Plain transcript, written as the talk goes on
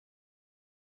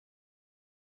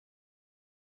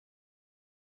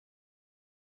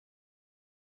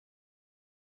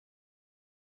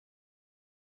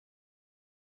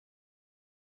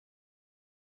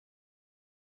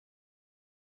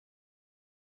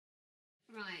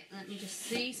Right, let me just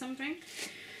see something.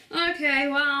 Okay,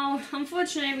 well,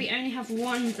 unfortunately we only have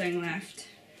one thing left.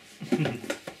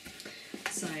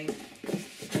 So,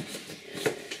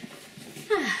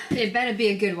 it better be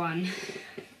a good one.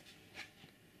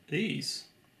 These?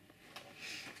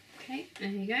 Okay, there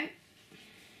you go.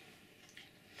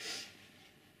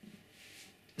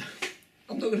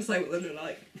 I'm not going to say what they look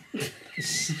like.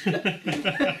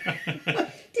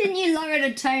 Didn't you lower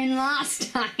the tone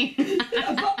last time?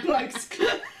 Butt plugs.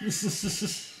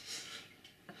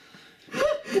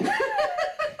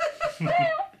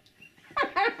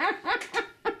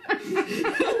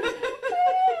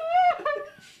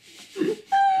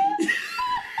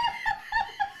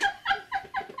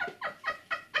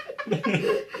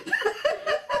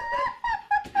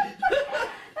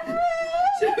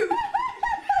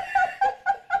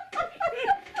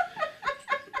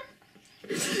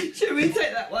 Should we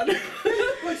take that one?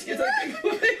 Once you don't think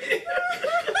of it.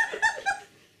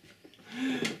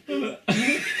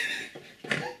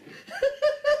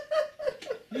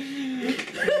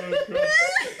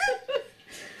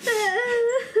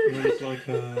 It's like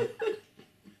a...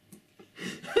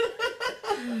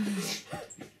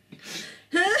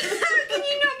 Can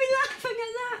you not be laughing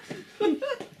at that?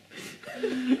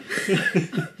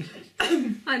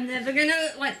 I'm never gonna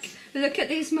like look at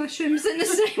these mushrooms in the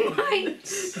same way.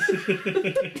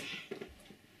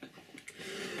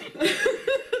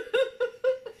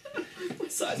 My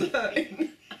sides are hurting.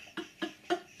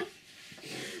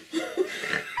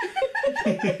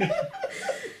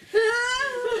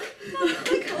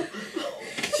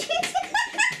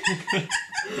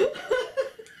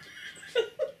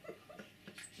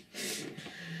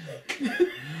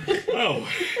 Well,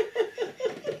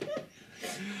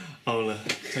 I'll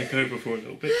take over for a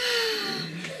little bit.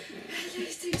 At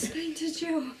least explain to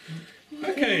Jill.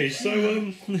 Okay,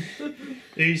 so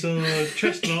these are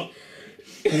chestnut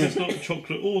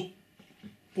chocolate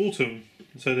autumn.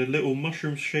 So they're little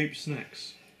mushroom-shaped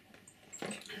snacks.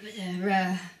 But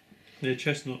They're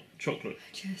chestnut chocolate.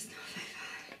 chestnut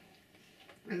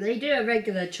flavour. They do a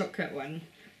regular chocolate one.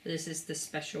 This is the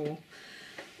special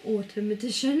autumn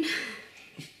edition.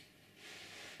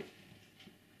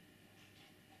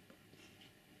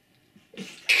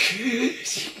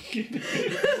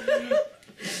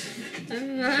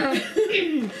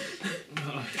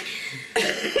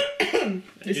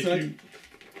 This side.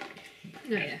 Oh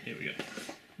yeah. Here we go.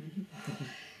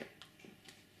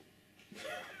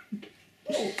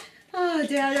 Oh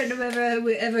dear, I don't know whether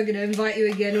we're ever going to invite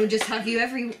you again or just have you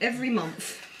every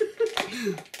month.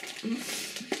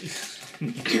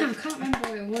 I can't remember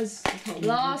what it was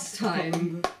last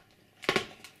time.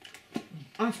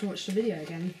 I have to watch the video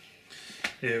again.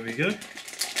 Here we go.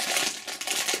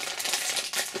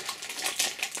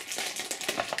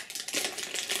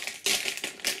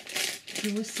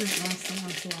 It was sent last time I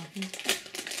was laughing.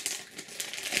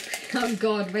 Oh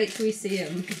god, wait till we see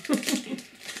him.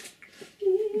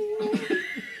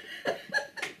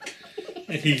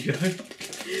 There you go.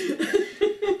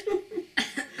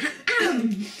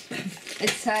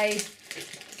 It's a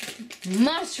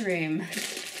mushroom